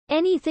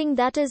Anything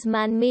that is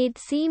man-made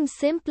seems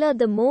simpler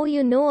the more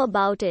you know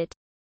about it.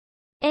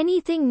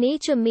 Anything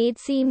nature-made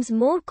seems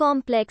more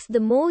complex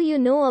the more you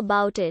know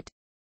about it.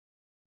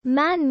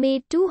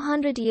 Man-made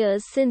 200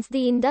 years since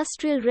the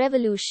Industrial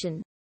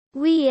Revolution.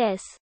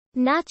 vs.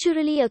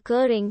 Naturally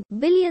occurring,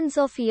 billions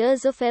of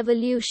years of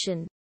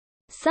evolution.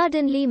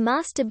 Suddenly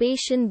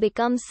masturbation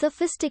becomes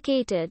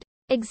sophisticated.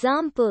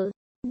 Example.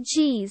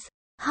 Geez,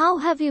 how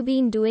have you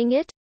been doing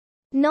it?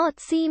 Not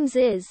seems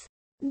is.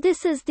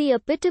 This is the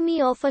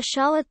epitome of a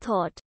shower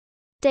thought.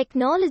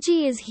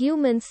 Technology is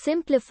humans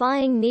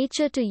simplifying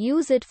nature to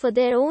use it for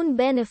their own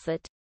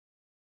benefit.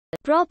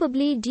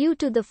 Probably due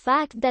to the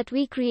fact that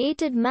we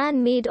created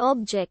man-made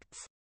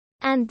objects.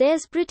 And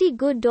there's pretty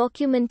good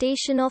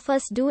documentation of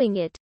us doing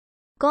it.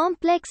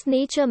 Complex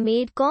nature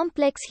made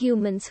complex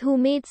humans who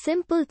made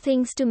simple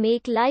things to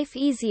make life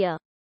easier.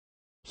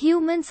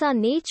 Humans are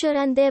nature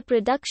and their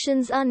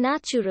productions are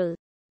natural.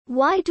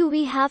 Why do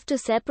we have to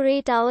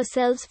separate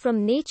ourselves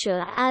from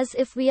nature as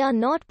if we are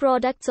not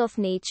products of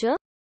nature?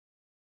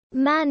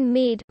 Man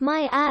made,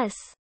 my ass.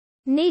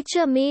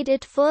 Nature made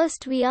it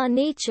first, we are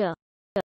nature.